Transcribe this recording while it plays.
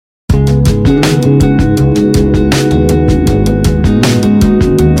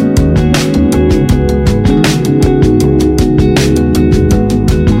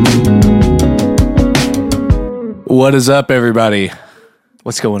What is up, everybody?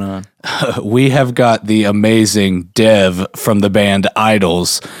 What's going on? We have got the amazing Dev from the band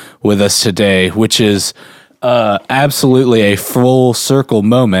IDLES with us today, which is absolutely a full circle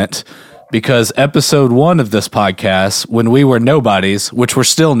moment because episode 1 of this podcast, when we were nobodies, which we're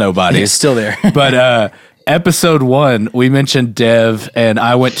still nobodies. Still there. But episode 1, we mentioned Dev, and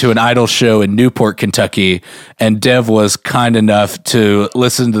I went to an IDLES show in Newport, Kentucky, and Dev was kind enough to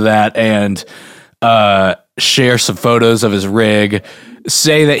listen to that and share some photos of his rig,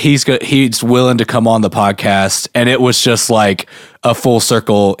 say that he's willing to come on the podcast, and it was just like a full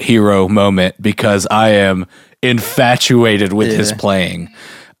circle hero moment because I am infatuated with his playing.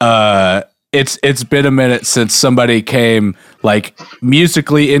 It's been a minute since somebody came like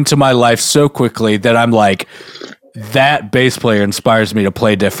musically into my life so quickly that I'm like, that bass player inspires me to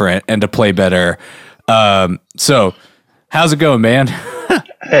play different and to play better. So how's it going, man?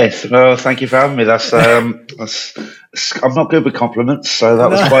 Hey, well, thank you for having me. I'm not good with compliments, so that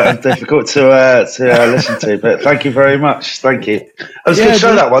was quite difficult to listen to. But thank you very much. Thank you. It was a good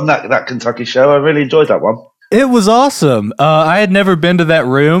show, that one, that Kentucky show. I really enjoyed that one. It was awesome. I had never been to that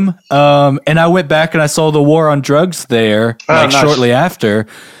room, and I went back and I saw the War on Drugs there, nice. Shortly after.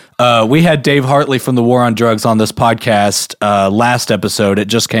 We had Dave Hartley from the War on Drugs on this podcast last episode. It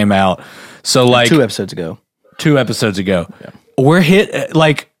just came out. So like 2 episodes ago. 2 episodes ago. Yeah. We're hit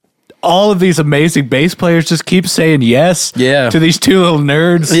like all of these amazing bass players just keep saying yes to these 2 little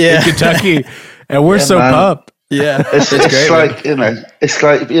nerds in Kentucky, and we're so pumped. Yeah, it's great, like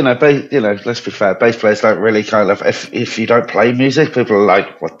let's be fair, bass players don't really kind of, if you don't play music, people are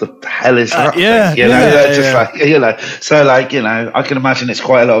like, what the hell is that thing? So like, I can imagine it's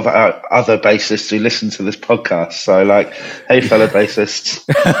quite a lot of other bassists who listen to this podcast. So like, hey fellow bassists.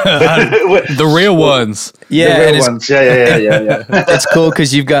 The real ones. Yeah. The real ones. Yeah. It's cool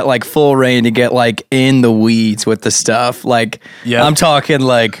because you've got like full reign to get like in the weeds with the stuff. Like, I'm talking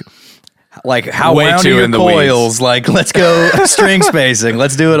like how wound are your coils? Like, let's go string spacing.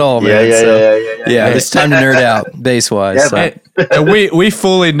 Let's do it all, man. Yeah. It's time to nerd out bass wise. And we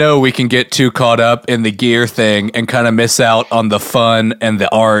fully know we can get too caught up in the gear thing and kind of miss out on the fun and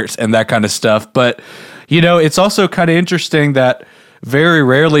the art and that kind of stuff. But it's also kind of interesting that very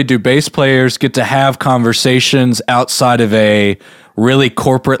rarely do bass players get to have conversations outside of a really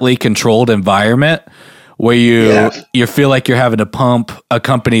corporately controlled environment, where you feel like you're having to pump a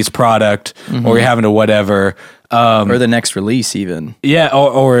company's product, or you're having to whatever, or the next release even.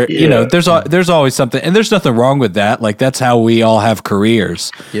 There's always something, and there's nothing wrong with that. Like, that's how we all have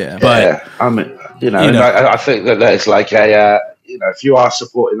careers. But I mean, I think that it's like if you are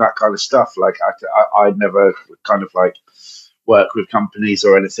supporting that kind of stuff, like I never kind of like work with companies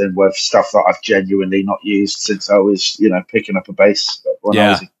or anything with stuff that I've genuinely not used since I was picking up a bass when I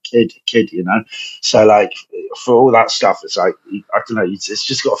was a kid, so like for all that stuff, it's like, I don't know, it's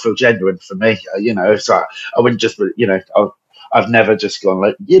just got to feel genuine for me. It's like I wouldn't just I've never just gone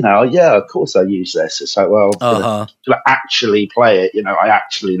like, of course I use this. It's like, well, to actually play it, I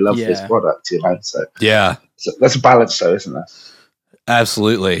actually love this product, so that's a balance though, isn't there?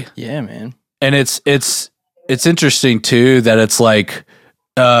 Absolutely. Yeah, man. And it's interesting too that it's like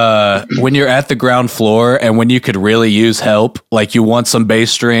when you're at the ground floor and when you could really use help, like you want some bass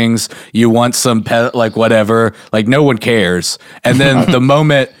strings, you want some like whatever, like no one cares. And then the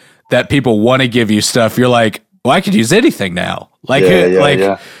moment that people want to give you stuff, you're like, well, I could use anything now. Like,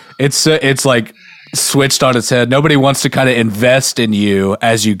 it's like switched on its head. Nobody wants to kind of invest in you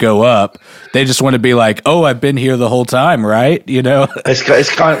as you go up. They just want to be like, oh, I've been here the whole time, right?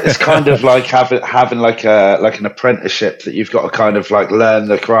 It's kind of like having like an apprenticeship that you've got to kind of like learn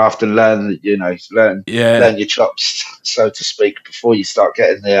the craft and learn your chops, so to speak, before you start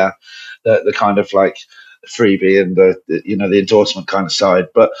getting the kind of like freebie and the endorsement kind of side.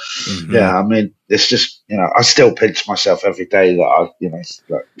 But I mean, it's just I still pinch myself every day that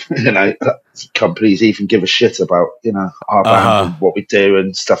companies even give a shit about our band and what we do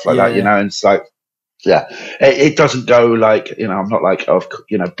and stuff like that. And it's like, it doesn't go like I'm not like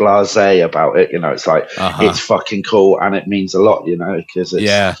blasé about it. It's like it's fucking cool and it means a lot. Because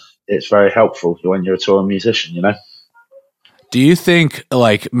it's very helpful when you're a touring musician. Do you think,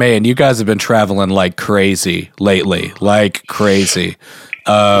 like, man, you guys have been traveling like crazy lately, like crazy.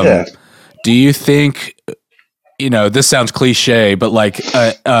 Do you think, this sounds cliche, but like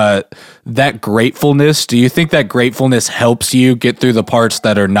that gratefulness, do you think that gratefulness helps you get through the parts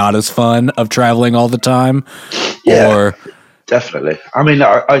that are not as fun of traveling all the time? Or definitely. I mean,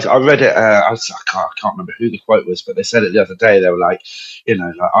 I read it. I can't remember who the quote was, but they said it the other day. They were like, it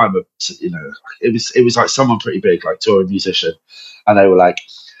was like someone pretty big, like touring musician, and they were like,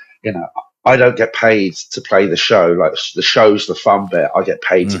 I don't get paid to play the show. Like the show's the fun bit. I get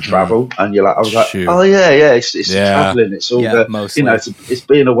paid to travel, and you're like, I was like, oh yeah, it's traveling. It's all the mostly. It's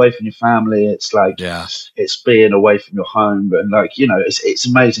being away from your family. It's like it's being away from your home, and like it's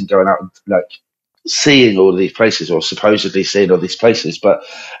amazing going out and like seeing all these places, or supposedly seeing all these places, but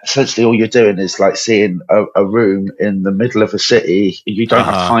essentially all you're doing is like seeing a room in the middle of a city. You don't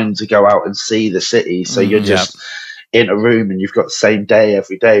have time to go out and see the city, so you're just in a room, and you've got the same day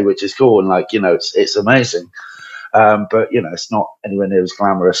every day, which is cool, and like it's amazing. But it's not anywhere near as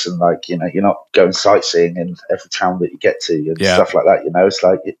glamorous, and like you're not going sightseeing in every town that you get to and stuff like that. It's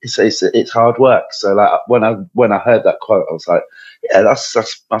like it's hard work. So like when I heard that quote, I was like, yeah, that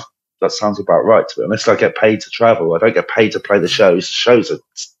sounds about right to me. Unless I get paid to travel, I don't get paid to play the shows. The shows are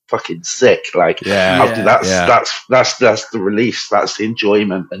fucking sick. Like that's the release, that's the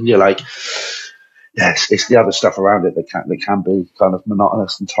enjoyment, and you're like, it's the other stuff around it that can be kind of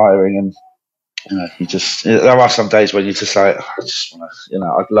monotonous and tiring, and there are some days when you're just like, I just want to,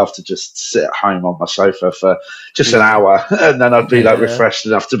 I'd love to just sit at home on my sofa for just an hour, and then I'd be like refreshed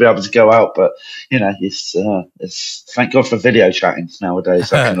enough to be able to go out. But it's thank God for video chatting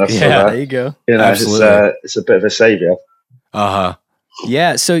nowadays. There you go. It's a bit of a savior.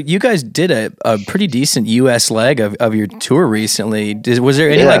 Yeah, so you guys did a pretty decent U.S. leg of your tour recently. Was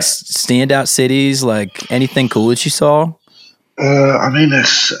there any like standout cities, like anything cool that you saw?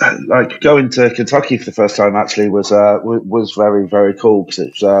 It's like going to Kentucky for the first time actually was very, very cool, because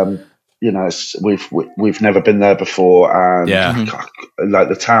it's we've never been there before, and like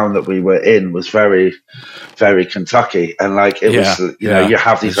the town that we were in was very, very Kentucky, and like it was you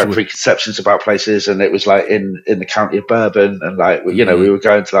have these like preconceptions about places, and it was like in the county of Bourbon, and like we were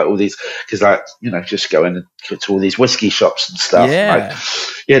going to like all these, because like just going to all these whiskey shops and stuff,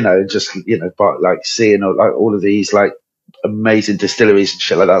 but like seeing all of these like amazing distilleries and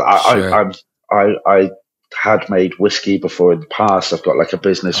shit like that. I had made whiskey before in the past. I've got like a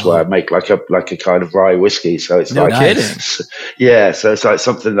business where I make like a kind of rye whiskey. So it's so it's like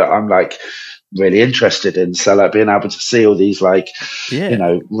something that I'm like really interested in. So like being able to see all these like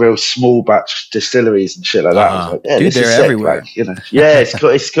real small batch distilleries and shit like that. I was like, dude, they're everywhere. Like,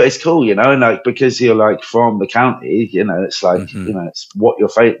 it's cool. It's cool, and like because you're like from the county, it's like it's what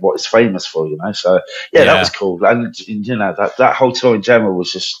is famous for, So that was cool, and that whole tour in general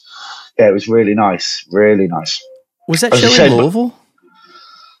was just it was really nice, really nice. Was that show in Louisville?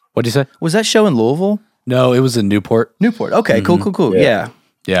 What did you say? Was that show in Louisville? No, it was in Newport. Okay, cool. Yeah.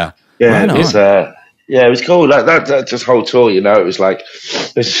 It was cool. Like that just whole tour, it was like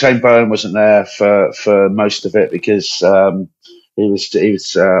it's a shame Bowen wasn't there for most of it, because he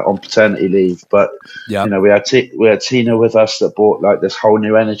was on paternity leave. But we had Tina with us that brought like this whole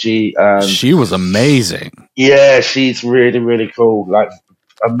new energy. She was amazing. Yeah, she's really, really cool. Like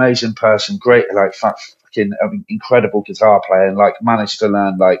amazing person, great, like fucking incredible guitar player, and like managed to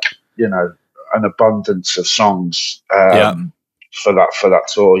learn like an abundance of songs. For that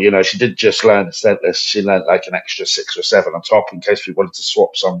tour, she didn't just learn a set list; she learned like an extra 6 or 7 on top in case we wanted to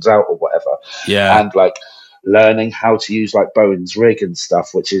swap songs out or whatever. And like learning how to use like Bowen's rig and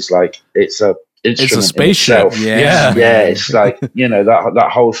stuff, which is like it's a spaceship. It's like that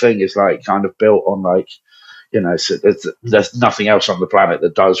whole thing is like kind of built on like so there's nothing else on the planet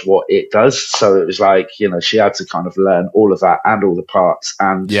that does what it does. So it was like she had to kind of learn all of that and all the parts,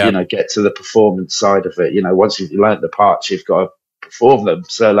 and get to the performance side of it. Once you've learned the parts, you've got to perform them.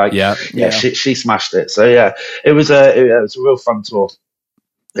 So like she smashed it. So it was a real fun tour.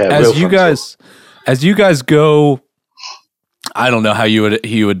 As you guys go, I don't know how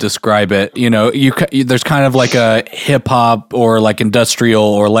you would describe it. There's kind of like a hip hop or like industrial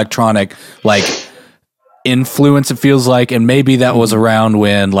or electronic like influence, it feels like, and maybe that was around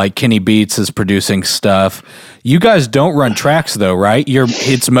when like Kenny Beats is producing stuff. You guys don't run tracks though, right?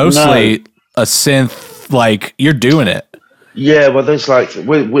 It's mostly a synth, like you're doing it. Yeah, well, there's like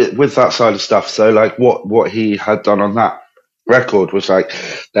with that side of stuff. So like what he had done on that record was like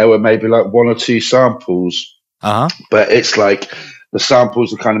there were maybe like 1 or 2 samples, but it's like the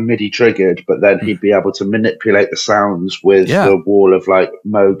samples are kind of MIDI triggered, but then he'd be able to manipulate the sounds with the wall of like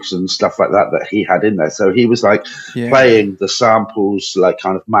Moogs and stuff like that he had in there. So he was like playing the samples like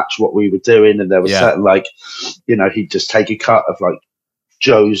kind of match what we were doing, and there was certain like he'd just take a cut of like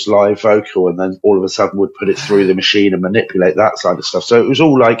Joe's live vocal, and then all of a sudden would put it through the machine and manipulate that side of stuff. So it was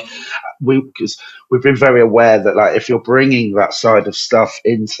all like because we've been very aware that like if you're bringing that side of stuff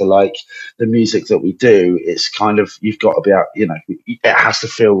into like the music that we do, it's kind of you've got to be out, it has to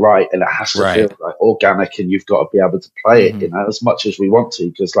feel right, and it has to feel like organic, and you've got to be able to play it, as much as we want to,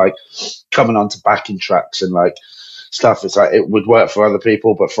 because like coming onto backing tracks and like stuff. It's like it would work for other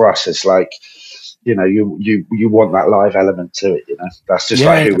people, but for us, it's like, you know, you want that live element to it. You know, that's just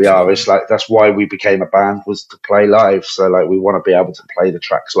like who we are. It's like that's why we became a band, was to play live. So like we want to be able to play the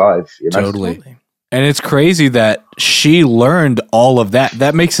tracks live. You know? Totally. And it's crazy that she learned all of that.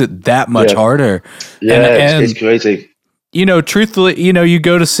 That makes it that much harder. Yeah, and it's crazy. You know, truthfully, you know, you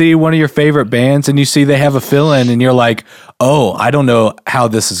go to see one of your favorite bands and you see they have a fill-in and you're like, oh, I don't know how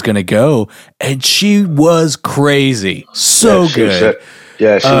this is going to go. And she was crazy. So good. She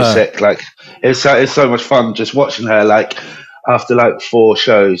was sick. Like, it's so much fun just watching her, like, after like 4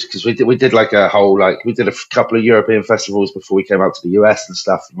 shows, because we did like a whole, like, we did a couple of European festivals before we came out to the US and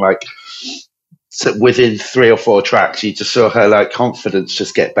stuff. And like, so within 3 or 4 tracks, you just saw her like confidence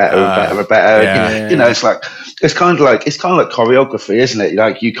just get better and better and better. Yeah. You know, it's kind of like choreography, isn't it?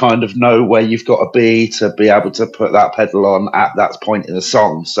 Like you kind of know where you've got to be able to put that pedal on at that point in the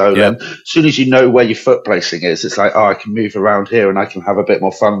song. So then, as soon as you know where your foot placing is, it's like, oh, I can move around here and I can have a bit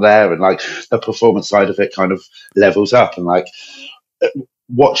more fun there, and like the performance side of it kind of levels up. And like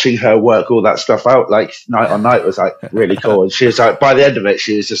watching her work all that stuff out like night on night was like really cool. And she was like, by the end of it,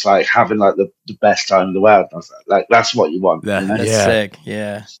 she was just like having like the best time in the world. And I was like, that's what you want. That's sick.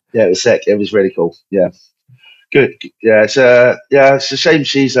 Yeah, it was sick. It was really cool. Yeah, good. Yeah, it's a shame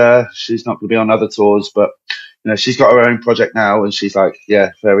she's not going to be on other tours, but you know, she's got her own project now, and she's like,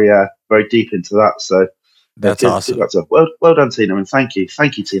 very deep into that. So that's awesome. Well done, Tina, and thank you,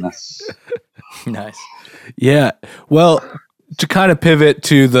 Tina. Nice. Yeah. Well, to kind of pivot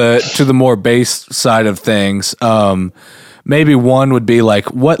to the more bass side of things, maybe one would be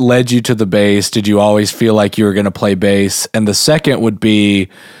like, what led you to the bass? Did you always feel like you were going to play bass? And the second would be,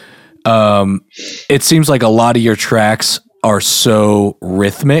 it seems like a lot of your tracks are so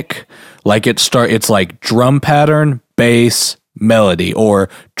rhythmic. Like it's like drum pattern, bass, melody, or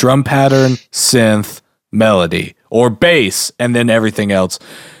drum pattern, synth, melody, or bass, and then everything else.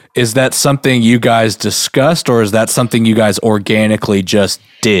 Is that something you guys discussed, or is that something you guys organically just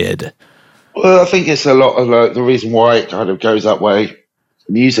did? Well, I think it's a lot of like the reason why it kind of goes that way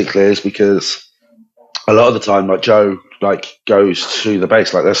musically is because a lot of the time, like Joe, like goes to the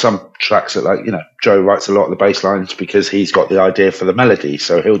bass. Like there's some tracks that, like, you know, Joe writes a lot of the bass lines because he's got the idea for the melody.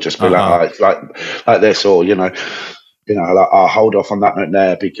 So he'll just be like this, or you know, like I'll hold off on that note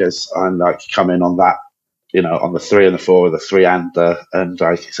there because I'm like coming on that. You know, on the 3 and the 4, or the 3 and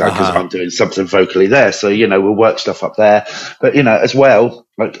like, because I'm doing something vocally there. So, you know, we'll work stuff up there. But, you know, as well,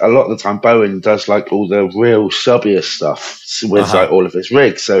 like a lot of the time, Bowen does like all the real subbiest stuff with like all of his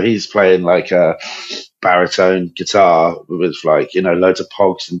rigs. So he's playing like a baritone guitar with like, you know, loads of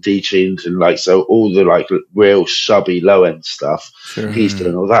pogs and detunes, and like, so all the like real subby low end stuff, he's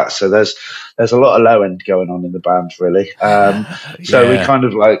doing all that. So there's a lot of low end going on in the band, really. So we kind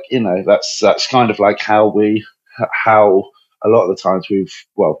of like, you know, that's kind of like how a lot of the times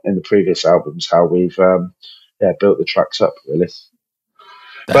in the previous albums, how we've built the tracks up, really.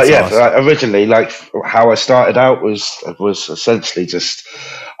 But yeah, awesome. Originally, like how I started out was essentially just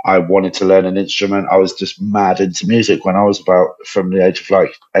I wanted to learn an instrument. I was just mad into music when I was from the age of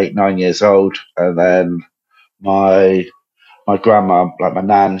like 8-9 years old, and then my grandma, like my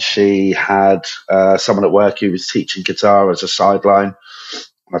nan, she had someone at work who was teaching guitar as a sideline.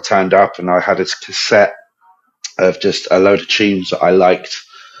 I turned up and I had a cassette of just a load of tunes that I liked,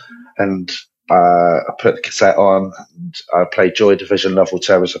 and I put the cassette on and I played Joy Division, Love Will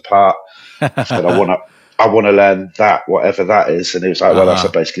Tear Us Apart. I said, I want to learn that, whatever that is. And he was like, well, that's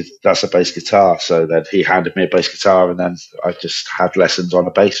a bass guitar. So then he handed me a bass guitar, and then I just had lessons on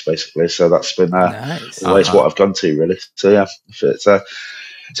a bass, basically. So that's been always what I've gone to, really. So yeah, it's a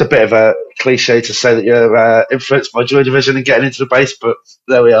bit of a cliche to say that you're influenced by Joy Division and getting into the bass, but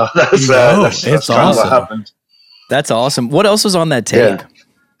there we are. That's awesome. Kind of what happened. That's awesome. What else was on that tape? Yeah.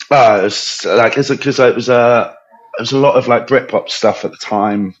 It was like, because it was a lot of like Britpop stuff at the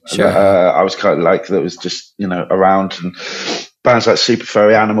time. Sure. I was kind of like, that was just, you know, around, and bands like Super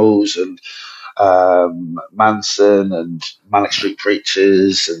Furry Animals and Manson and Manic Street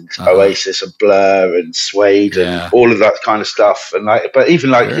Preachers and Oasis and Blur and Suede and all of that kind of stuff. And like, but even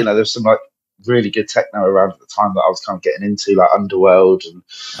like, you know, there's some like really good techno around at the time that I was kind of getting into, like Underworld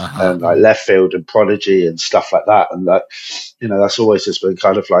and like Left Field and Prodigy and stuff like that. And like, you know, that's always just been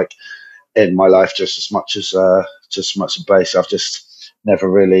kind of like in my life just as much as bass. I've just never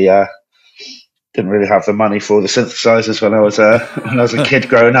really didn't really have the money for the synthesizers when I was a kid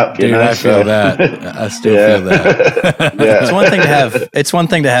growing up. Dude, I feel that. I still feel that. It's one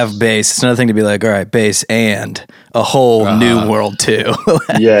thing to have bass. It's another thing to be like, all right, bass and a whole new world too.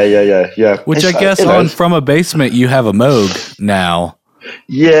 Yeah. Which I guess from a basement you have a Moog now.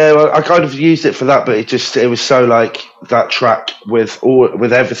 Yeah, well, I kind of used it for that, but it was so like that track with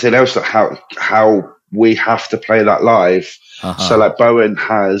everything else, that how we have to play that live. So like Bowen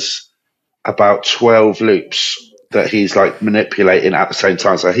has about 12 loops that he's like manipulating at the same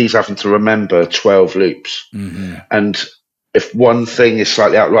time. So he's having to remember 12 loops. And if one thing is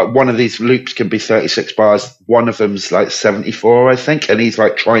slightly out, like one of these loops can be 36 bars, one of them's like 74, I think. And he's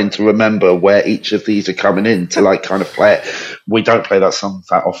like trying to remember where each of these are coming in to like kind of play it. We don't play that song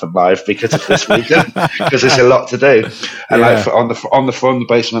that often live because of this reason, because it's a lot to do. And like on the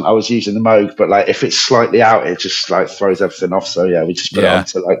basement, I was using the Moog, but like if it's slightly out, it just like throws everything off. So yeah, we just put it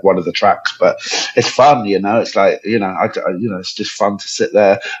onto like one of the tracks. But it's fun, you know. It's like it's just fun to sit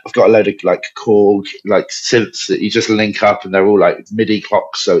there. I've got a load of like Korg like synths that you just link up, and they're all like MIDI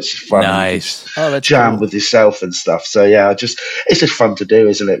clocks, so it's just fun. Nice. That's jam cool with yourself and stuff. So yeah, it's just fun to do,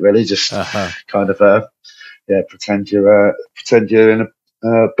 isn't it? Really, just kind of pretend you're in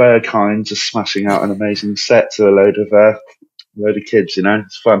a Berghain, just smashing out an amazing set to a load of kids. You know,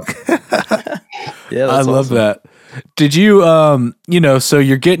 it's fun. Yeah, I love that. Did you, so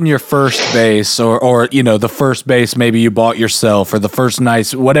you're getting your first bass or the first bass maybe you bought yourself, or the first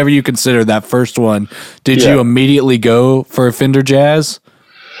nice, whatever you consider that first one. Did you immediately go for a Fender Jazz?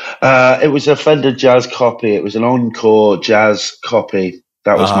 It was a Fender Jazz copy. It was an Encore Jazz copy.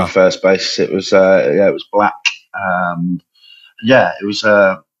 That was my first bass. It was, it was black. It was,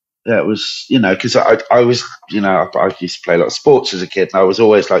 because I was, I used to play a lot of sports as a kid, and I was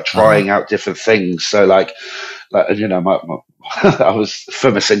always like trying out different things. So like I was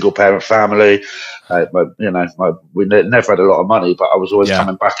from a single parent family. We never had a lot of money, but I was always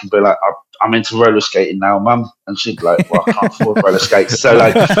coming back and be like, I'm into roller skating now, Mum. And she'd be like, well, I can't afford roller skates. So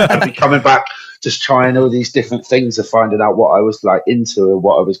like I'd be coming back, just trying all these different things of finding out what I was like into and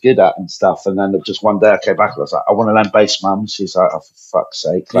what I was good at and stuff. And then just one day I came back and I was like, I want to learn bass, Mum. She's like, oh, for fuck's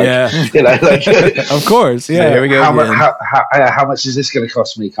sake. Like, of course. Yeah. Here we go. How much is this going to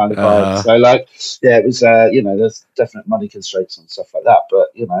cost me kind of vibe? So like, it was, there's definite money constraints and stuff like that. But,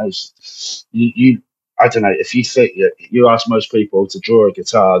 I don't know, if you think you ask most people to draw a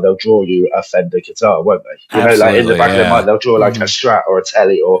guitar, they'll draw you a Fender guitar, won't they? Like in the back of their mind, they'll draw like a Strat or a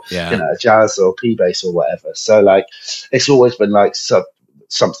Telly or a Jazz or P bass or whatever. So like, it's always been like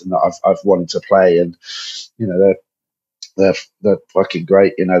something that I've wanted to play, and they're fucking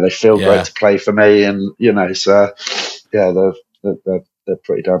great. They feel great to play for me, and they're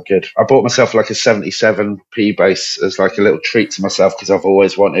pretty damn good. I bought myself like a 77 P bass as like a little treat to myself because I've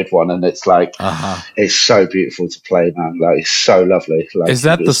always wanted one, and it's like it's so beautiful to play, man. Like it's so lovely. Like, is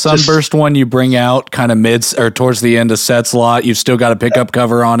that the Sunburst one you bring out kind of mids or towards the end of sets a lot? You've still got a pickup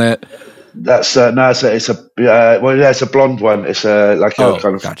cover on it. That's it's a blonde one. It's a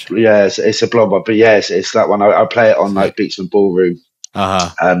kind of gotcha. It's a blonde one, but it's that one. I play it on like Beats and Ballroom.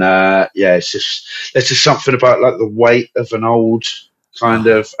 And it's just something about like the weight of an old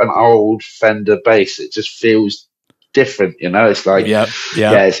Fender bass. It just feels different, It's like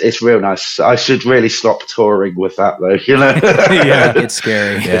it's real nice. I should really stop touring with that though, It's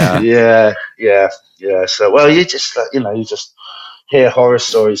scary. So you just hear horror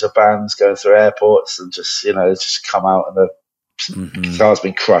stories of bands going through airports and just come out and the guitar's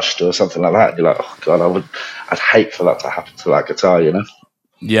been crushed or something like that, and you're like, oh god, I'd hate for that to happen to that guitar,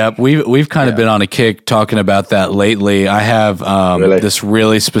 Yeah, we've kind of been on a kick talking about that lately. I have this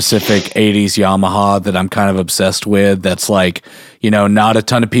really specific 80s Yamaha that I'm kind of obsessed with. That's like, not a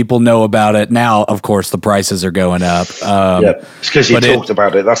ton of people know about it. Now, of course, the prices are going up. It's because you talked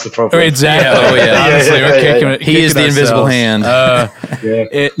about it. That's the problem. Exactly. Honestly, we're kicking he is the invisible hand.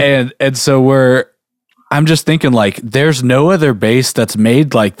 And so I'm just thinking like, there's no other bass that's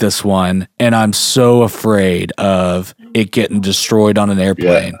made like this one, and I'm so afraid of it getting destroyed on an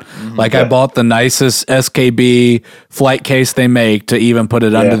airplane. I bought the nicest SKB flight case they make to even put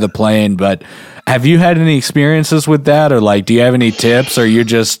it under the plane. But have you had any experiences with that, or like, do you have any tips, or you're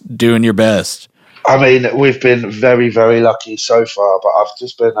just doing your best? I mean, we've been very, very lucky so far, but I've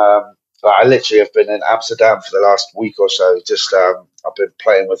just been, I literally have been in Amsterdam for the last week or so. Just, I've been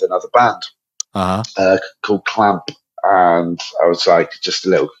playing with another band called Clamp. And I was like, just a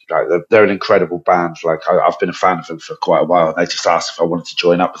little, like, they're an incredible band. Like, I've been a fan of them for quite a while. And they just asked if I wanted to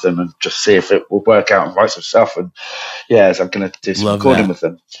join up with them and just see if it will work out and write some stuff. And so I'm going to do some recording with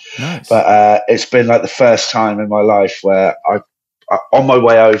them. Nice. But it's been like the first time in my life where I on my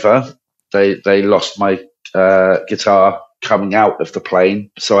way over, they lost my guitar coming out of the plane,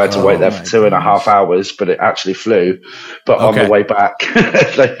 so I had to wait there for 2.5 hours, but it actually flew. But on the way back,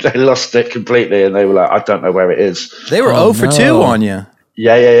 they lost it completely, and they were like, I don't know where it is. They were 0 for 2 on you.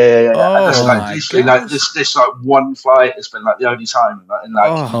 Yeah. Oh, and that's like literally like this like one flight has been like the only time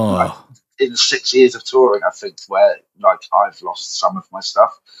like in 6 years of touring, I think, where like I've lost some of my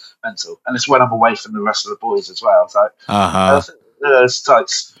stuff mental, and it's when I'm away from the rest of the boys as well. So I think it's like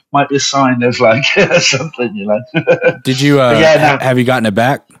might be a sign of like something, you know. Did you have you gotten it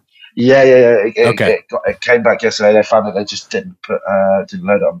back? Yeah. It came back yesterday. They found that they just didn't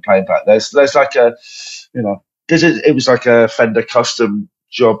load it on plane back. There's like a, you know, because it was like a Fender custom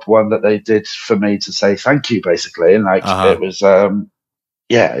job one that they did for me to say thank you, basically, and like it was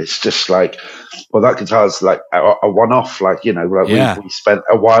it's just like, well, that guitar's like a one-off, like, you know, like we spent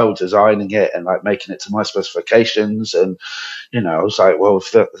a while designing it and like making it to my specifications, and you know, I was like, well,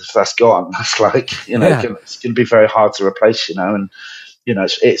 if that's gone, that's like, you know, it's going to be very hard to replace, you know, and you know,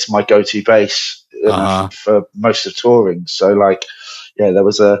 it's my go-to bass for most of touring. So like, there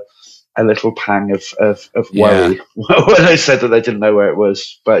was a little pang of worry when they said that they didn't know where it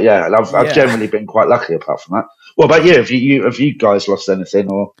was. But I've generally been quite lucky apart from that. What about you? Have you guys lost anything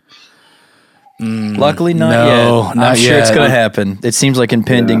or? Luckily, not yet. I'm sure it's going to happen. It seems like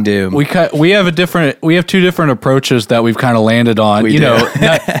impending doom. We have two different approaches that we've kind of landed on.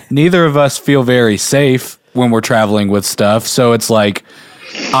 Neither of us feel very safe when we're traveling with stuff. So it's like,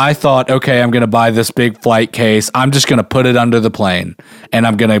 I thought, okay, I'm going to buy this big flight case. I'm just going to put it under the plane, and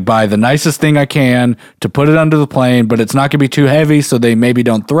I'm going to buy the nicest thing I can to put it under the plane, but it's not going to be too heavy, so they maybe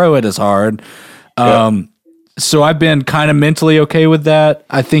don't throw it as hard. So I've been kind of mentally okay with that.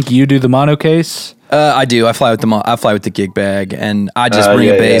 I think you do the mono case. I do. I fly with the gig bag, and I just bring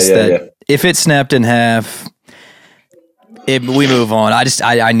a bass that if it snapped in half, we move on.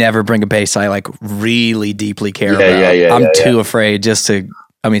 I never bring a bass I like really deeply care about. I'm too afraid just to,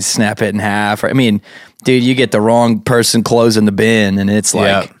 snap it in half. Dude, you get the wrong person closing the bin and it's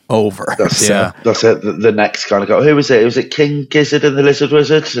like over. That's it. The next kind of guy. Who was it? Was it King Gizzard and the Lizard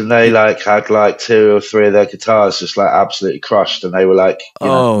Wizard? And they like had like 2 or 3 of their guitars just like absolutely crushed, and they were like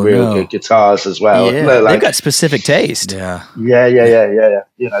real good guitars as well. Yeah, like, they've got specific taste. Yeah.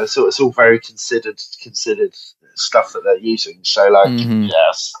 You know, so it's all very considered stuff that they're using. So like,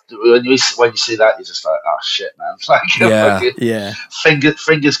 when you see that, you're just like, oh shit, man. Like,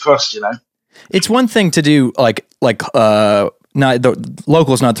 fingers crossed, you know. It's one thing to do like not the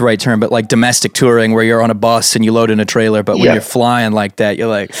local is not the right term, but like domestic touring where you're on a bus and you load in a trailer. But when you're flying like that, you're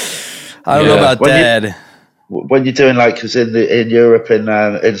like, I don't know about that. When you're doing like, because in Europe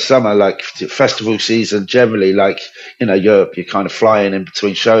in summer, like festival season, generally, like, you know, you're kind of flying in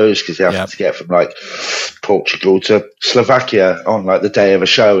between shows because you have to get from like Portugal to Slovakia on like the day of a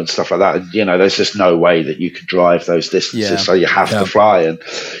show and stuff like that. And you know, there's just no way that you can drive those distances, so you have to fly, and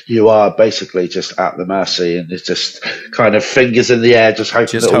you are basically just at the mercy, and it's just kind of fingers in the air, just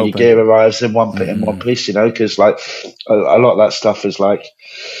hoping that all your gear arrives in one piece, you know, because like a lot of that stuff is like,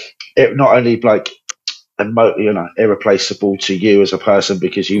 it not only like, you know, irreplaceable to you as a person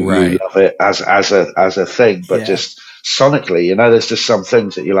because you really love it as a thing, but just sonically, you know, there's just some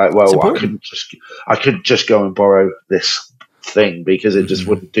things that you're like, well, I couldn't just go and borrow this thing because it just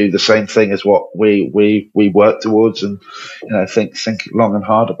wouldn't do the same thing as what we work towards, and you know, think long and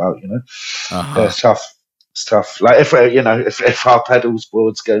hard about, you know. It's tough. Like if our pedals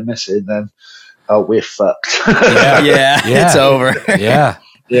boards go missing, then we're fucked. It's over.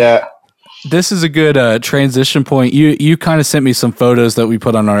 Yeah. This is a good transition point. You kind of sent me some photos that we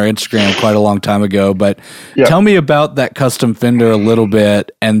put on our Instagram quite a long time ago, but tell me about that custom Fender a little bit,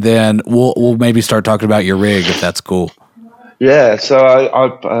 and then we'll maybe start talking about your rig if that's cool. Yeah,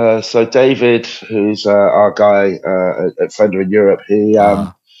 so so David, who's our guy at Fender in Europe, he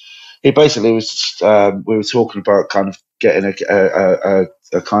basically was we were talking about kind of getting a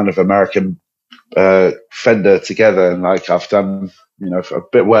kind of American Fender together, and like I've done, you know, a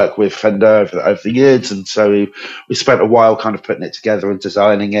bit of work with Fender over the years, and so we spent a while kind of putting it together and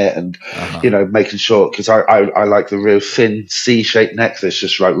designing it, and you know, making sure, because I like the real thin C-shaped neck that's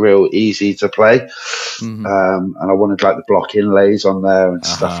just like real easy to play, and I wanted like the block inlays on there and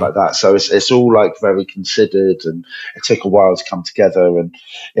stuff like that. So it's all like very considered, and it took a while to come together, and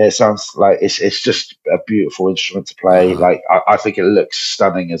it sounds like it's just a beautiful instrument to play. Like I think it looks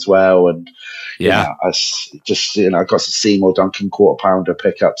stunning as well, and I just, you know, I got some Seymour Duncan quarter-pounder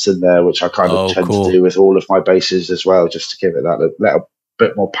pickups in there, which I kind of tend to do with all of my basses as well, just to give it that little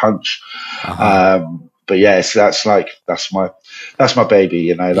bit more punch. But yeah, so that's my baby,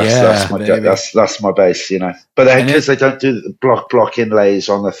 you know. That's my bass, you know. But then because they don't do the block inlays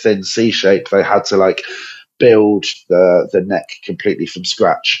on the thin C shape, they had to like build the neck completely from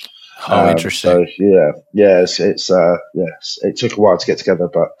scratch. Oh, interesting. So it took a while to get together,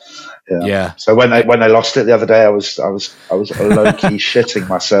 but yeah. So when they lost it the other day, I was low key shitting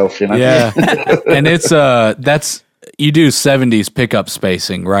myself, you know. Yeah, and it's that's you do 70s pickup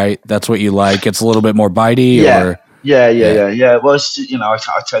spacing, right? That's what you like. It's a little bit more bitey. Yeah. Well, it's,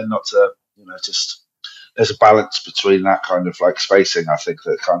 I tend not to, just. There's a balance between that kind of like spacing. I think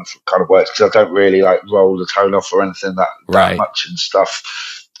that kind of works because I don't really like roll the tone off or anything that much and stuff.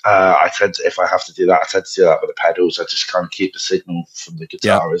 I tend to, if I have to do that, I tend to do that with the pedals. I just kind of keep the signal from the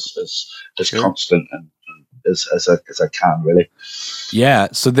guitar as constant and as I can, really. Yeah.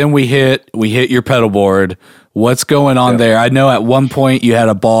 So then we hit your pedal board. What's going on there? I know at one point you had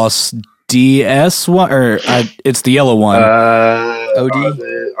a Boss DS one, or it's the yellow one. OD.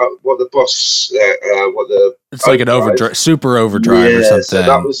 What the Boss? It's like an overdrive, super overdrive or something. So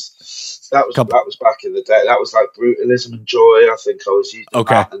that was back in the day. That was like Brutalism and Joy. I think I was using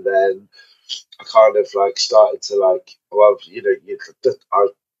that, and then I kind of like started to like. Well, I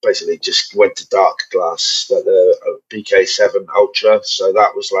basically just went to dark glass, like the BK7 Ultra. So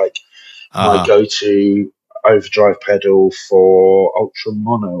that was like my go-to overdrive pedal for Ultra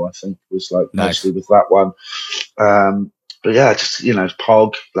Mono. I think was like mostly with that one. But yeah, just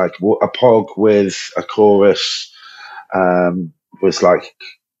Pog, like a Pog with a chorus, was like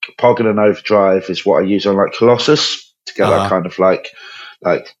Pog and an overdrive is what I use on like Colossus to get that kind of like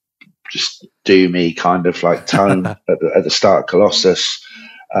just doomy kind of like tone at the start of Colossus.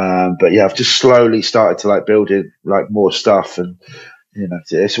 But yeah, I've just slowly started to like build in like more stuff, and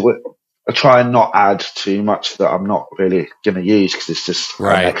I try and not add too much that I'm not really going to use because it's just an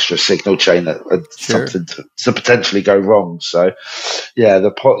extra signal chain that something to potentially go wrong. So yeah,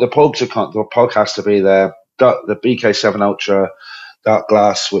 the Pog has to be there. The BK7 Ultra Dark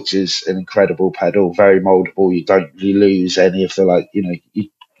Glass, which is an incredible pedal, very moldable. You don't really lose any of the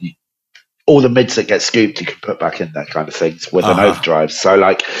all the mids that get scooped you can put back in there kind of things with an overdrive. So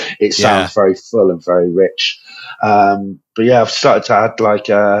like it sounds very full and very rich. But yeah, I've started to add like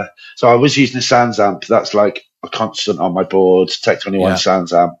so I was using a Sans amp. That's like a constant on my board, Tech 21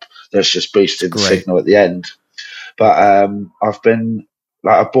 Sans amp. That's just boosted the signal at the end. But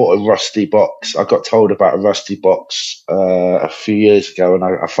I bought a Rusty box. I got told about a Rusty box a few years ago, and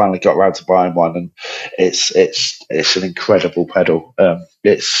I finally got around to buying one. And it's an incredible pedal.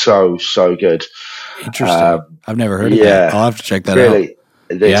 It's so good. Interesting. I've never heard of that. I'll have to check that out.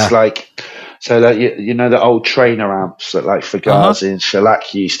 It's like so that the old trainer amps that like Fugazi and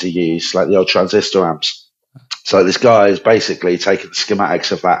Shellac used to use, like the old transistor amps. So this guy has basically taken the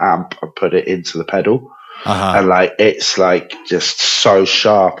schematics of that amp and put it into the pedal. And like it's like just so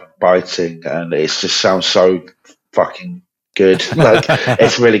sharp, biting, and it just sounds so fucking good. Like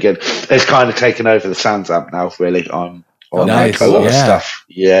it's really good. It's kind of taken over the Sans amp now, really, on like a lot of stuff.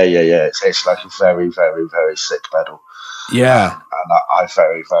 Yeah. It's like a very, very, very sick pedal. Yeah, and I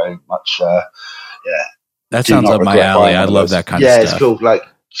very, very much that sounds up my alley. I love that kind of stuff. Yeah, it's cool. Like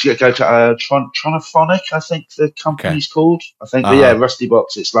you go to Tronophonic, I think the company's called. I think, but yeah, Rusty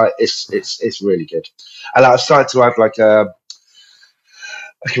Box. It's like it's really good. And I've started to add like a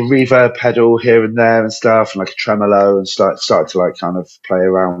reverb pedal here and there and stuff, and like a tremolo, and started to like kind of play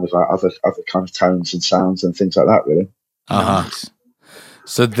around with like other kind of tones and sounds and things like that. Really. Nice.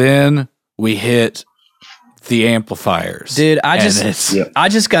 So then we hit the amplifiers, dude. I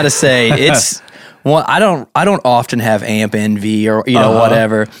just gotta say it's. Well, I don't often have amp envy or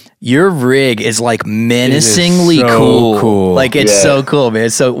whatever. Your rig is like menacingly cool. Like it's so cool,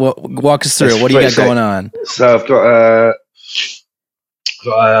 man. So walk us through. What do you got going on? So I've got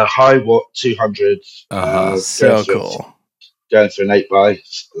a high watt 200. So cool. Going through an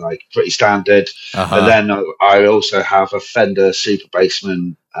 8x, like pretty standard. And then I also have a Fender Super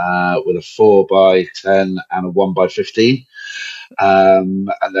Bassman with a 4x10 and a 1x15.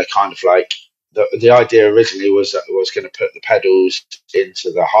 And they're kind of like. The idea originally was that I was going to put the pedals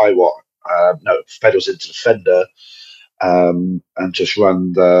into the high watt, pedals into the Fender, and just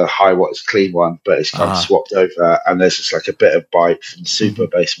run the high watt as a clean one, but it's kind of swapped over, and there's just like a bit of bite from the Super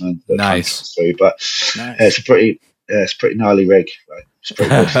Bassman that comes through. But it's a pretty gnarly rig. Right? It's pretty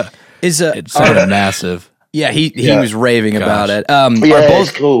good. It sounded massive. Yeah, he was raving about it.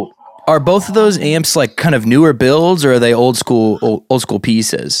 It's cool. Are both of those amps like kind of newer builds, or are they old school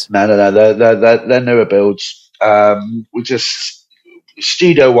pieces? No. They're newer builds. We just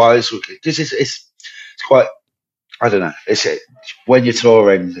studio wise, because it's quite. I don't know. When you're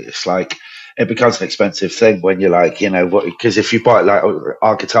touring, it's like it becomes an expensive thing when you're like, because if you buy like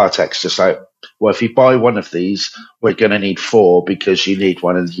our guitar techs just like well, if you buy one of these, we're going to need 4 because you need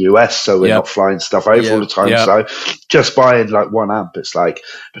one in the US, so we're not flying stuff over all the time. So just buying like one amp, it's like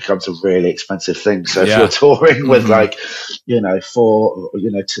becomes a really expensive thing. So if you're touring with like, you know, 4,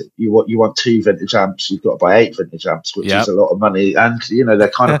 you know, you want 2 vintage amps, you've got to buy 8 vintage amps, which is a lot of money. And you know, they're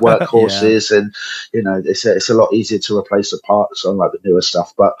kind of workhorses, and you know, it's a lot easier to replace the parts on like the newer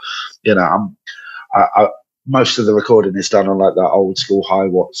stuff. But you know, most of the recording is done on like that old school high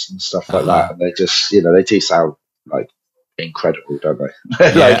watts and stuff like that, and they just, you know, they do sound like incredible, don't they?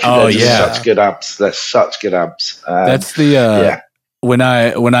 Such good amps. They're such good amps. That's the when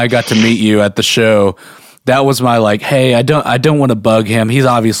I got to meet you at the show, that was my like, hey, I don't want to bug him. He's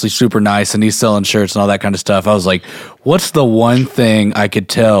obviously super nice and he's selling shirts and all that kind of stuff. I was like, what's the one thing I could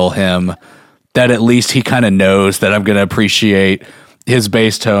tell him that at least he kind of knows that I'm going to appreciate his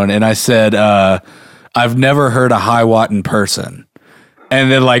bass tone? And I said, I've never heard a high watt in person. And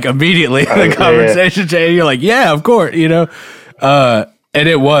then like immediately the conversation changed. You're like, yeah, of course, you know? And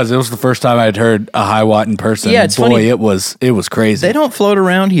it was the first time I'd heard a high watt in person. Yeah, it's funny. It was crazy. They don't float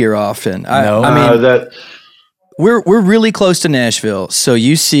around here often. I mean, we're really close to Nashville, so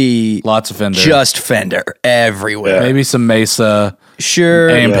you see lots of Fender, just Fender everywhere. Maybe some Mesa, sure,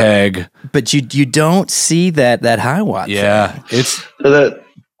 Ampeg, but you don't see that high watt. Yeah, thing. it's.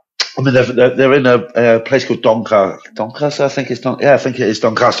 I mean, they're in a place called Doncaster. I think it's I think it is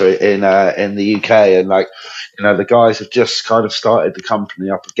Doncaster in the UK, and like, you know, the guys have just kind of started the company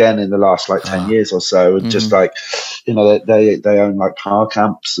up again in the last like 10 years or so, and just like, you know, they own like power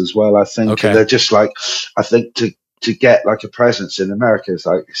camps as well. I think they're just like, I think to get like a presence in America is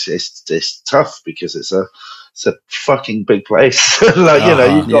like it's tough because it's a fucking big place. Like, you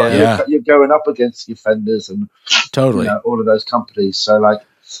know, you're going up against your Fenders and totally, you know, all of those companies. So like.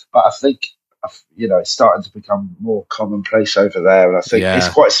 But I think, you know, it's starting to become more commonplace over there, and I think it's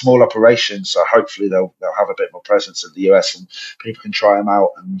quite a small operation. So hopefully they'll have a bit more presence in the US, and people can try them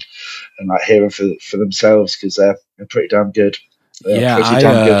out and like hear them for themselves, because they're pretty damn good.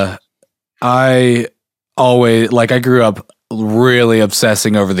 I always I grew up really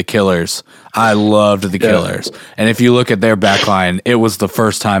obsessing over the Killers. I loved the Killers, and if you look at their backline, it was the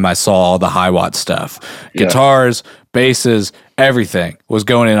first time I saw all the high watt stuff, guitars, basses, everything was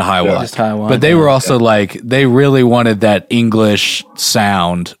going into high watt. Just high watt. But they were also like, they really wanted that English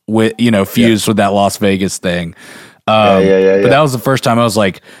sound with, you know, fused with that Las Vegas thing. But that was the first time I was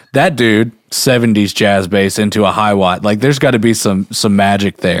like, that dude, 70s jazz bass into a high watt. Like, there's got to be some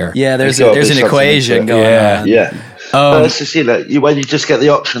magic there. Yeah, there's an equation going on. Yeah. It's just, you know, when you just get the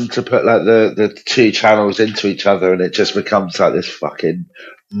option to put like the 2 channels into each other, and it just becomes like this fucking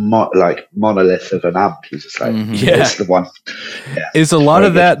monolith of an amp. You're just like, it's the one. Yeah, is a lot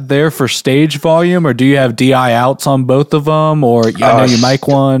of that there for stage volume, or do you have DI outs on both of them, or I know you mic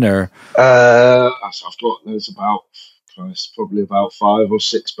one, or? I've got probably about 5 or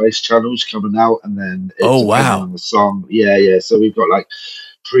 6 bass channels coming out, and then on the song. So we've got like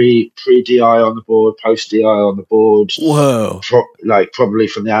pre DI on the board, post DI on the board. Whoa! Probably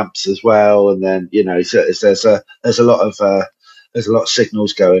from the amps as well, and then, you know, there's a lot of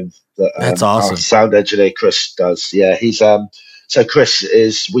signals going. That's awesome. Our sound engineer Chris does. Yeah, he's so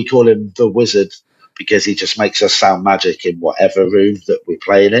Chris we call him the wizard, because he just makes us sound magic in whatever room that we're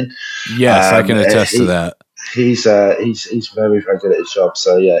playing in. Yes, I can attest to that. He's very, very good at his job.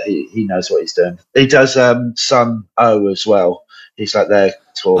 So yeah, he knows what he's doing. He does Sun O as well. He's like their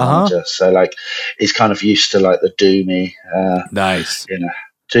tour manager. So like, he's kind of used to like the doomy, nice, you know,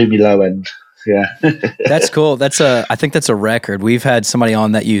 doomy low end. Yeah. That's cool. I think that's a record. We've had somebody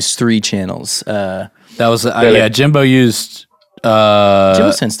on that used 3 channels. That was Jimbo used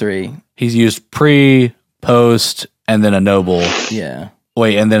Jimbo sends 3. He's used pre, post, and then a Noble. Yeah.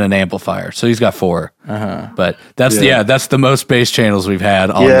 Wait, and then an amplifier. So he's got 4. But that's that's the most bass channels we've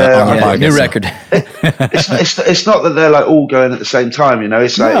had on the podcast. New record. It's not that they're like all going at the same time, you know.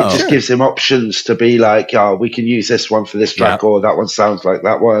 It's like it just gives him options to be like, we can use this one for this track, or that one sounds like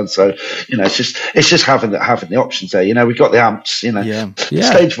that one. So, you know, it's just having the options there. You know, we've got the amps. You know,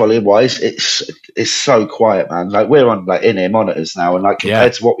 stage volume wise, it's so quiet, man. Like, we're on like in-ear monitors now, and like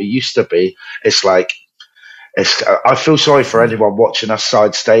compared to what we used to be, it's like. I feel sorry for anyone watching us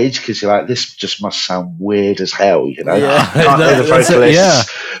side stage, because you're like, this just must sound weird as hell, you know. Can't hear the vocalists.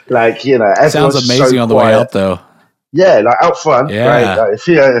 Like, you know, sounds amazing on the way out though. Yeah, like out front, great. Like,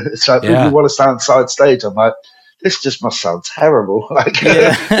 it's like people want to sound side stage. I'm like, this just must sound terrible. Like,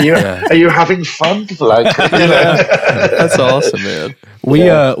 are you having fun? Like, you know? That's awesome, man.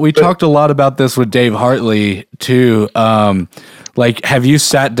 We talked a lot about this with Dave Hartley too. Like, have you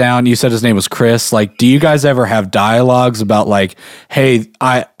sat down, you said his name was Chris, like, do you guys ever have dialogues about like, hey,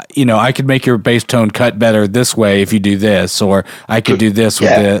 I could make your bass tone cut better this way if you do this, or I could do this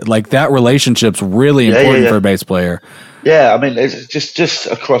with it. Like that relationship's really important for a bass player. Yeah, I mean, it's just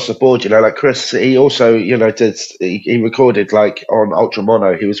across the board, like Chris, he also, he recorded like on Ultra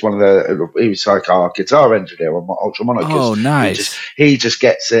Mono. He was he was like our guitar engineer on Ultra Mono. Oh, nice. He just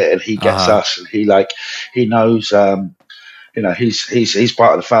gets it, and he gets us, and he knows, he's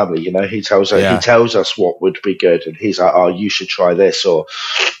part of the family, he tells us what would be good, and he's like, oh, you should try this, or,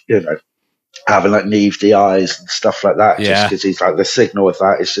 having like Neve the eyes and stuff like that, just because he's like, the signal of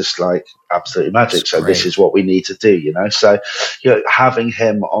that is just like absolutely magic. So this is what we need to do, so having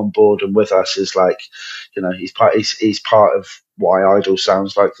him on board and with us is like, he's part of why Idol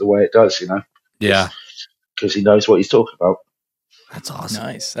sounds like the way it does, because he knows what he's talking about. That's awesome.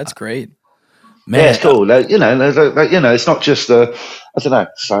 Nice. That's great. Man, it's cool. It's not just I don't know.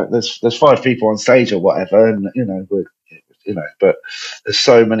 It's like there's 5 people on stage or whatever, and but there's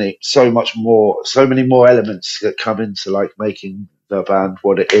so many more elements that come into like making the band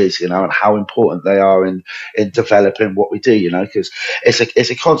what it is, and how important they are in developing what we do, because it's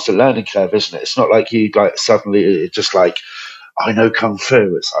a constant learning curve, isn't it? It's not like you like suddenly just like, I know Kung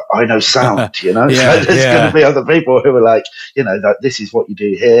Fu, it's like, I know sound, so there's going to be other people who are like, that this is what you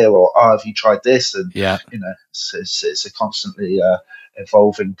do here, or have you tried this? And it's a constantly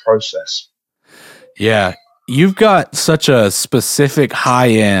evolving process. Yeah. You've got such a specific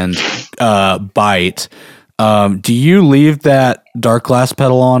high-end bite. Do you leave that dark glass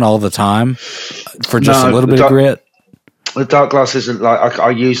pedal on all the time for just a little bit of grit? The dark glass isn't like I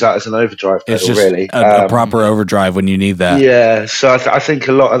use that as an overdrive pedal. It's just really a proper overdrive when you need that. Yeah, so I think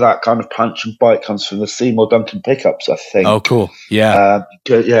a lot of that kind of punch and bite comes from the Seymour Duncan pickups, I think. Oh, cool. Yeah,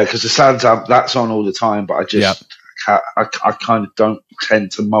 because the sounds amp that's on all the time, but I just I kind of don't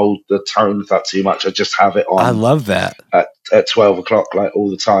tend to mold the tone of that too much. I just have it on. I love that at 12 o'clock, like all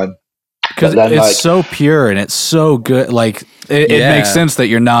the time, because it's so pure and it's so good. Like it makes sense that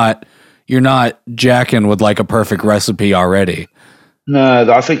you're not jacking with like a perfect recipe already.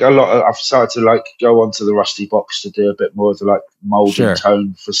 No, I think I've started to like go onto the Rusty Box to do a bit more of the like molding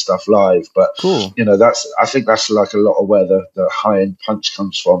tone for stuff live. But cool, I think that's like a lot of where the high end punch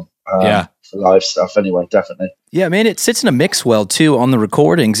comes from. For live stuff, anyway, definitely. Yeah, man, it sits in a mix well too on the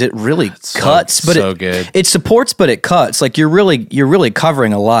recordings. It really cuts, but good. It supports, but it cuts. Like you're really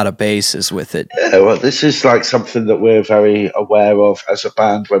covering a lot of bases with it. Yeah, well, this is like something that we're very aware of as a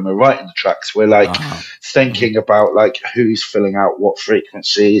band when we're writing the tracks. We're like thinking about like who's filling out what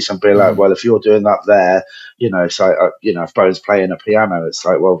frequencies, and be like, well, if you're doing that there, it's like if Bo's playing a piano, it's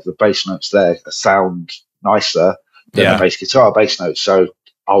like, well, the bass notes there sound nicer than a bass guitar bass note, so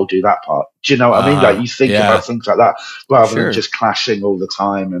I'll do that part. Do you know what I mean? Like you think about things like that rather than just clashing all the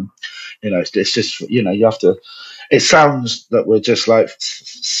time. And it's just you have to. It sounds that we're just like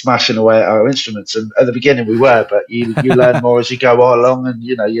smashing away at our instruments, and at the beginning we were, but you learn more as you go along, and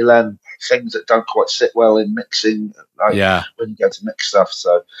you learn things that don't quite sit well in mixing. Like when you go to mix stuff,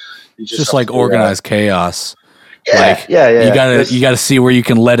 so it's just like organized chaos. Yeah, You gotta see where you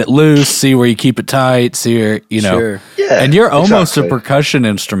can let it loose, see where you keep it tight, see where and you're almost a percussion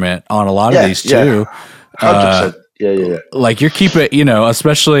instrument on a lot of these too. 100%. Yeah. Like you're keeping,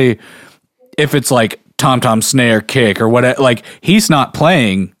 especially if it's like tom-tom snare kick or whatever. Like he's not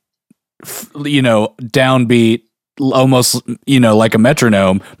playing, downbeat, almost like a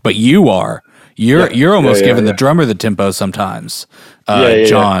metronome, but you are. You're almost giving the drummer the tempo sometimes.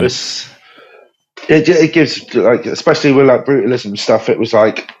 John. It gives, like, especially with like brutalism stuff, it was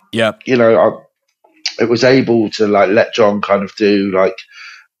like, it was able to like let John kind of do like,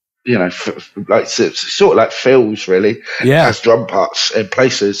 like sort of like fills really as drum parts in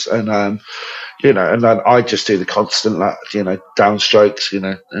places, and and then I just do the constant like downstrokes,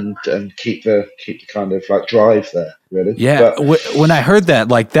 and keep the kind of like drive there really. Yeah, but when I heard that,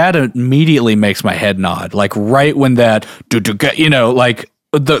 like that immediately makes my head nod. Like right when that like.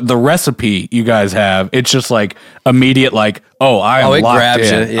 The recipe you guys have, it's just like immediate, like, I am locked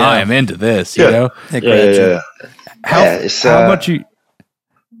in. I am into this, It grabs you. How much you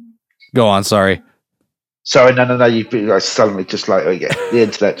go on? Sorry, no. You like suddenly just like the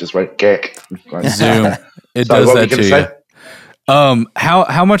internet just went kick. Like, Zoom. It does that to you.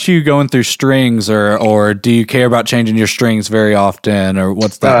 How much are you going through strings, or do you care about changing your strings very often, or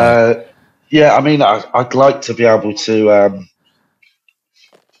what's that? Like? Yeah, I mean, I'd like to be able to.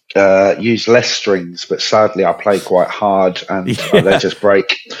 Use less strings, but sadly I play quite hard and they just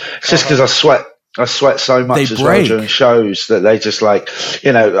break. It's just because I I sweat so much as well during shows that they just like,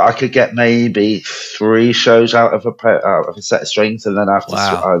 I could get maybe 3 shows out of a set of strings, and then I have to,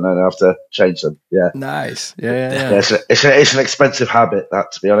 I have to change them. Yeah, nice. Yeah. It's an expensive habit,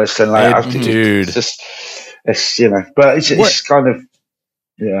 that, to be honest. And like, but it's kind of,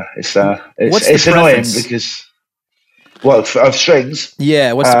 it's annoying because. Of strings.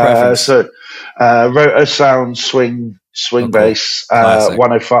 Yeah, what's the preference? So, rotor sound, swing bass,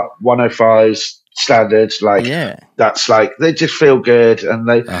 105s standard. Like that's like they just feel good, and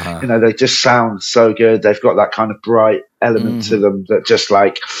they, they just sound so good. They've got that kind of bright element to them that just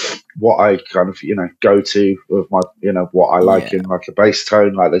like what I kind of go to with my what I like in like a bass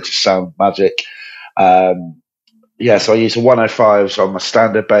tone. Like they just sound magic. So I use a 105s on my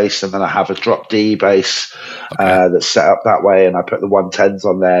standard bass, and then I have a drop D bass that's set up that way, and I put the 110s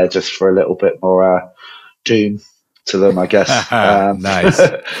on there just for a little bit more doom to them, I guess. Nice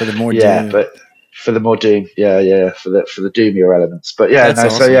for the more doom. But for the more doom, for the doomier elements. But awesome.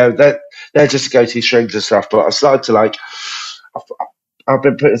 So they're just go-to strings and stuff. But I started to like. I've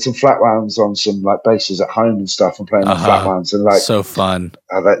been putting some flat wounds on some like basses at home and stuff, and playing on flat wounds, and like so fun.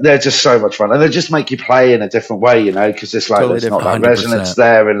 They're just so much fun, and they just make you play in a different way, because it's like there's not like 100%. Resonance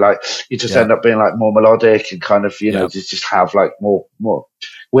there, and like you just end up being like more melodic and kind of just have like more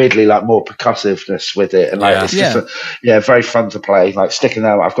weirdly like more percussiveness with it, and like it's just very fun to play. Like sticking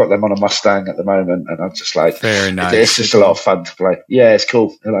them, I've got them on a Mustang at the moment, and I'm just like very nice. It's just a lot of fun to play. Yeah, it's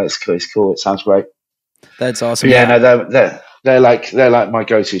cool. It's cool. It sounds great. That's awesome. They're like my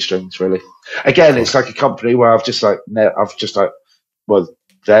go-to strings, really. Again, it's like a company where I've just like, well,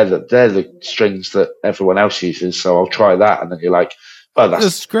 they're the strings that everyone else uses, so I'll try that, and then you're like, oh,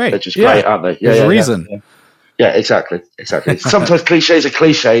 that's great. They're just great, aren't they? There's a reason. Yeah, exactly. Sometimes cliches are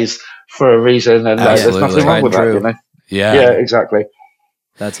cliches for a reason, and there's nothing wrong with that, Yeah, exactly.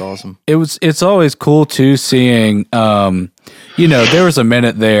 That's awesome. It's always cool too seeing. There was a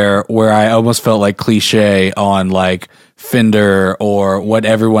minute there where I almost felt like cliche on like Fender or what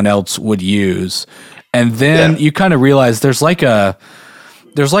everyone else would use, and then you kind of realize there's like an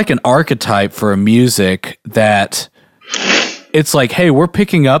archetype for a music that it's like, hey, we're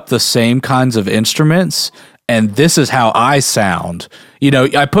picking up the same kinds of instruments, and this is how I sound.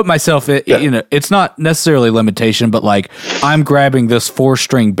 I put myself in, it's not necessarily limitation, but like I'm grabbing this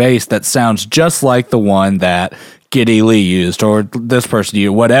 4-string bass that sounds just like the one that Geddy Lee used or this person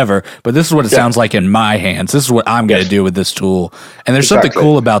used, whatever. But this is what it sounds like in my hands. This is what I'm going to do with this tool. And there's something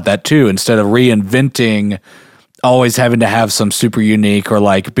cool about that too. Instead of reinventing, always having to have some super unique or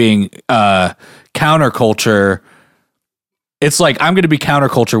like being counterculture. It's like I'm going to be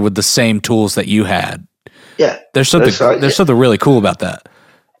counterculture with the same tools that you had. Yeah, there's something really cool about that.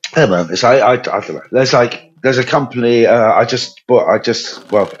 Yeah, man. It's I don't know. There's a company last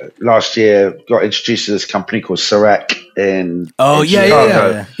year got introduced to this company called Sarek in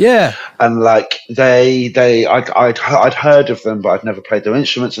Chicago. Yeah. And like I'd heard of them, but I'd never played their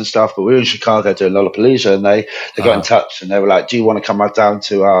instruments and stuff. But we were in Chicago doing Lollapalooza, and they got in touch, and they were like, "Do you want to come down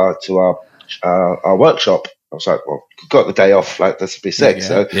to our workshop?" I was like, well, got the day off, like this would be sick.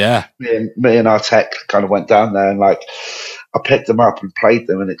 So me and our tech kind of went down there, and like I picked them up and played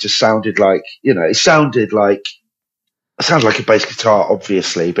them, and it just sounded like, it sounded like a bass guitar,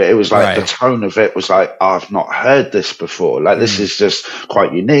 obviously, but it was like the tone of it was like, I've not heard this before. Like this is just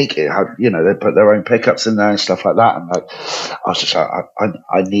quite unique. It had, they put their own pickups in there and stuff like that. And like, I was just like,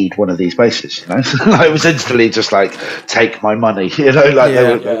 I need one of these basses, Like, it was instantly just like, take my money,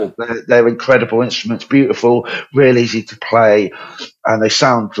 they're incredible instruments, beautiful, real easy to play. And they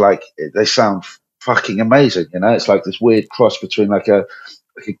sound fucking amazing. It's like this weird cross between like a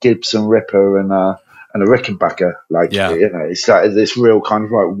Gibson Ripper and a Rickenbacker, it's like this real kind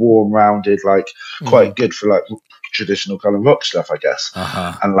of like warm, rounded, like quite good for like traditional kind of rock stuff, I guess.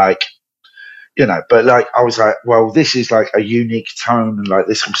 And like, but like I was like, well, this is like a unique tone, and like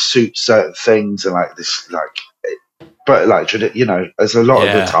this will suit certain things, and like this, like, but like as a lot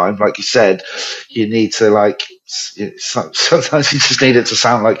of the time, like you said, you need to like sometimes you just need it to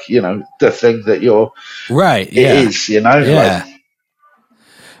sound like the thing that you're right. It is, like.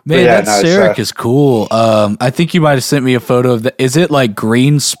 Man, that Sarek is cool. I think you might have sent me a photo of that. Is it like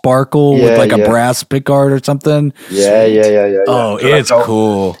green sparkle with like a brass pickguard or something? Yeah. Oh, it's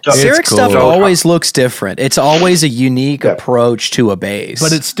cool. Sarek stuff always looks different. It's always a unique approach to a bass.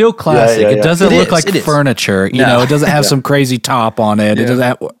 But it's still classic. It doesn't look like furniture. It doesn't have some crazy top on it. It doesn't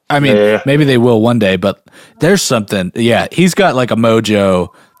have, maybe they will one day, but there's something. Yeah, he's got like a mojo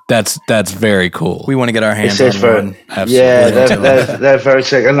That's very cool. We want to get our hands on one. Absolutely. Yeah, they're very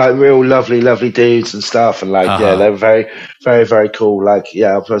sick and like real lovely dudes and stuff. And like, they're very, very, very cool. Like,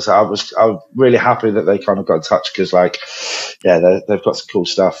 I was really happy that they kind of got in touch because like, they've got some cool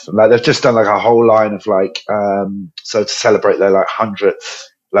stuff. And like, they've just done like a whole line of like, so to celebrate their like 100th,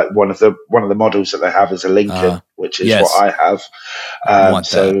 like one of the models that they have is a Lincoln, which is what I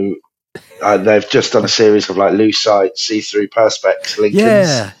have. They've just done a series of like lucite, see-through perspex Lincolns.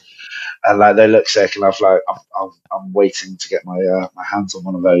 Yeah. And like they look sick, and I'm waiting to get my hands on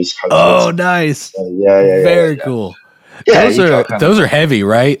one of those. Oh, nice! So, very cool. Yeah, those are heavy,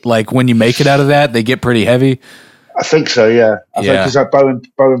 right? Like when you make it out of that, they get pretty heavy. I think so. Yeah, I think because like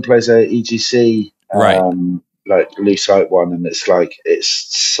Bowen plays a EGC, like lucite one, and it's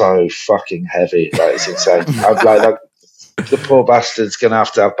so fucking heavy. Like it's insane. I'd like the poor bastard's gonna have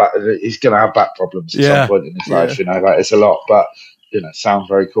he's gonna have back problems at some point in his life. You know, like it's a lot, but. You know, sound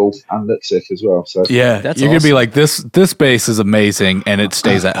very cool and look sick as well. So you're gonna be like this bass is amazing and it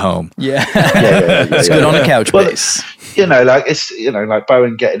stays at home. It's good on a couch bass. You know, like it's like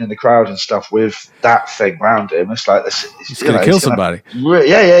Bowen getting in the crowd and stuff with that thing round him. It's like he's gonna kill somebody. He's really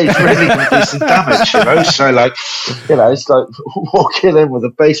gonna do some damage. You know, so like it's like walking in with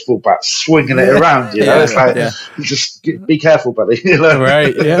a baseball bat, swinging it around. You know, it's like just be careful, buddy. You know,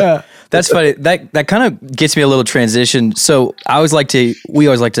 right? Yeah. That's funny. That kind of gets me a little transition. So we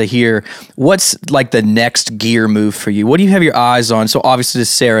always like to hear what's like the next gear move for you. What do you have your eyes on? So obviously the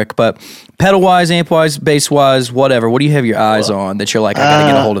Seric, but pedal wise, amp wise, bass wise, whatever. What do you have your eyes on that you're like, I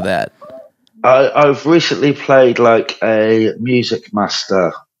gotta get a hold of that? I've recently played like a Music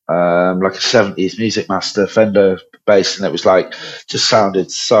Master, like a 70s Music Master Fender bass, and it was like just sounded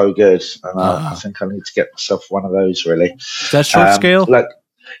so good. And I think I need to get myself one of those. Really, is that short scale?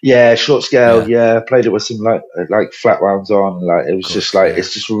 Yeah, short scale. Yeah, played it with some like flat wounds on, and like it was just like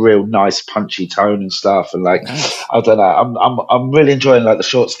it's just a real nice punchy tone and stuff. And like I don't know, I'm really enjoying like the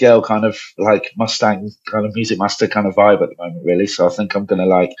short scale kind of like Mustang kind of Music Master kind of vibe at the moment, really. So I think I'm gonna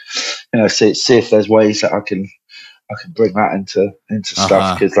like see if there's ways that I can bring that into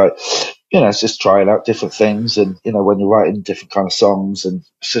stuff because like. It's just trying out different things, and when you're writing different kind of songs, and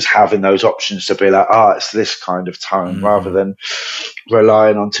it's just having those options to be like, it's this kind of tone, rather than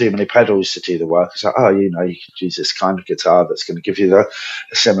relying on too many pedals to do the work. It's like, you could use this kind of guitar that's going to give you a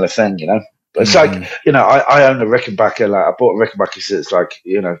similar thing, But it's like, I own a Rickenbacker. Like I bought a Rickenbacker because it's like,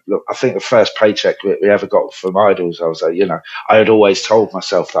 look, I think the first paycheck we ever got from Idols, I was like, I had always told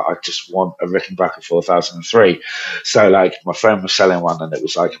myself that I just want a Rickenbacker 4003. So like my friend was selling one, and it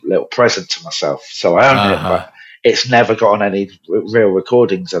was like a little present to myself. So I own it, but it's never got on any real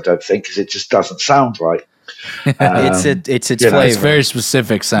recordings, I don't think, because it just doesn't sound right. It's its flavor. It's very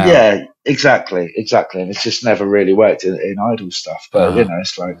specific sound. Yeah, exactly. And it's just never really worked in Idol stuff. But,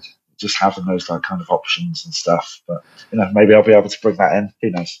 it's like, just having those like kind of options and stuff, but maybe I'll be able to bring that in.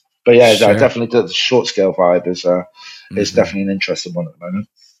 Who knows? But yeah, sure. Definitely the short scale vibe is definitely an interesting one at the moment.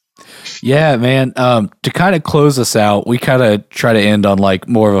 Yeah, man. To kind of close us out, we kind of try to end on like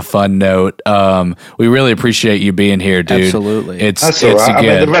more of a fun note. We really appreciate you being here, dude. Absolutely, that's all right.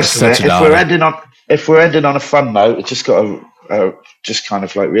 Again, the rest of it, if we're ending on a fun note, it's just got to. Just kind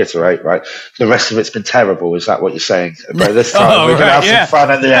of like reiterate, right? The rest of it's been terrible. Is that what you're saying? But this time we're going to have some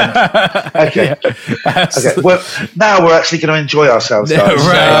fun at the end. Okay. Okay. Well, now we're actually going to enjoy ourselves, guys.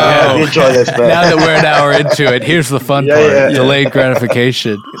 Right. Enjoy this bit. Now that we're an hour into it, here's the fun part: delayed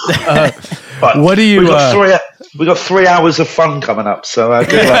gratification. What do you? We got 3 hours of fun coming up, so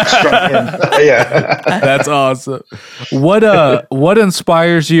good luck. That's awesome. What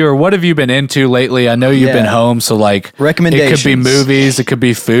inspires you, or what have you been into lately? I know you've been home, so like recommendations. It could be movies, it could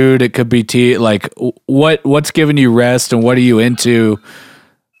be food, it could be tea. Like what's giving you rest, and what are you into?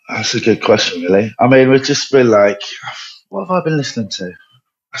 That's a good question, really. I mean, we've just been like, what have I been listening to?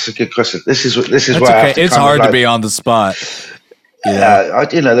 That's a good question. This is where okay. It's hard to be on the spot. Yeah,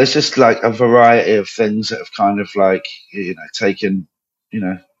 there's just like a variety of things that have kind of like taken.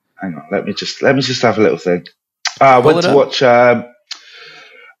 Hang on, let me just have a little think. I went to watch. I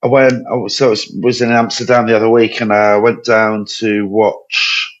was in Amsterdam the other week, and I went down to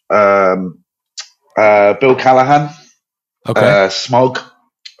watch Bill Callahan. Okay, Smog.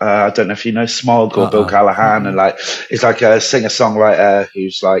 I don't know if you know Smog or Bill Callahan, and like he's like a singer-songwriter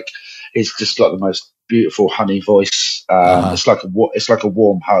who's like he's just got the most beautiful honey voice. It's like a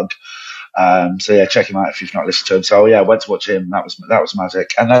warm hug. So yeah, check him out if you've not listened to him. So yeah, I went to watch him. That was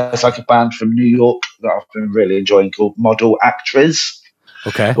magic. And there's like a band from New York that I've been really enjoying called Model Actors.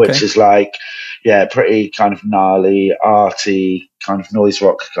 Okay. Which is like, pretty kind of gnarly, arty, kind of noise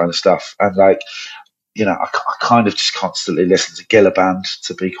rock kind of stuff. And like, you know, I kind of just constantly listen to Gilla Band,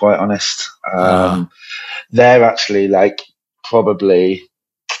 to be quite honest. They're actually like probably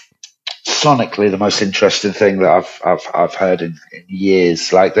sonically the most interesting thing that I've heard in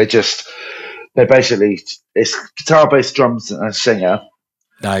years. Like they're basically, it's guitar, bass, drums, and a singer.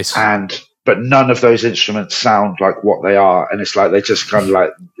 Nice. But none of those instruments sound like what they are, and it's like they just kind of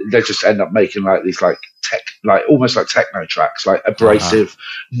like they just end up making like these like almost like techno tracks, like abrasive,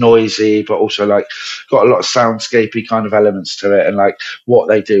 noisy, but also like got a lot of soundscapey kind of elements to it, and like what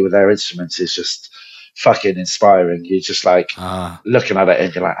they do with their instruments is just fucking inspiring. You're just like looking at it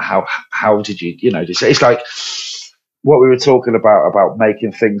and you're like, how did you know? It's like what we were talking about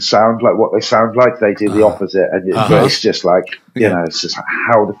making things sound like what they sound like. They do the opposite, and but it's just like you know, it's just like,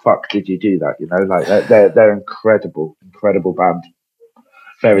 how the fuck did you do that? You know, like they're incredible band.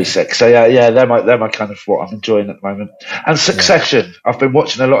 Very sick. So yeah, they're my kind of what I'm enjoying at the moment. And Succession, I've been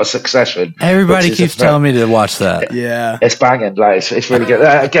watching a lot of Succession. Everybody keeps telling me to watch that. Yeah, it's banging. Like it's really good.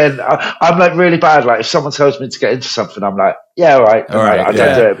 Again, I'm like really bad. Like if someone tells me to get into something, I'm like, yeah, all right. I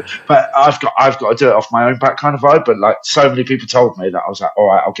don't do it. But I've got to do it off my own back kind of vibe. But like so many people told me that, I was like, all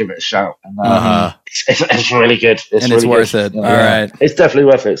right, I'll give it a shout. And it's really good. It's really worth it. You know? All right, it's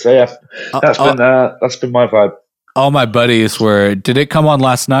definitely worth it. So yeah, that's been my vibe. All my buddies did it come on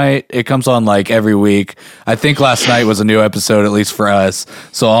last night? It comes on like every week. I think last night was a new episode, at least for us.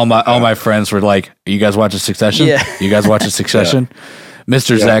 So all my friends were like, you guys watching Succession? Yeah. You guys watching Succession?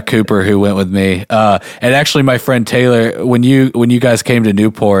 Mr. Zach Cooper, who went with me. And actually my friend Taylor, when you guys came to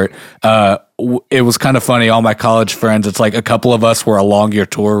Newport, it was kind of funny. All my college friends, it's like a couple of us were along your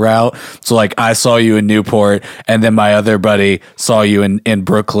tour route. So like I saw you in Newport, and then my other buddy saw you in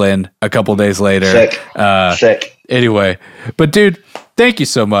Brooklyn a couple days later. Sick. Anyway, but dude, thank you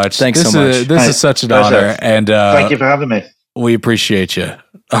so much. Thanks so much. This is such an honor, and thank you for having me. We appreciate you.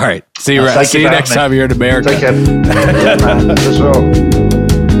 All right, see you next time you're in America. Take care. Yeah, man. As well.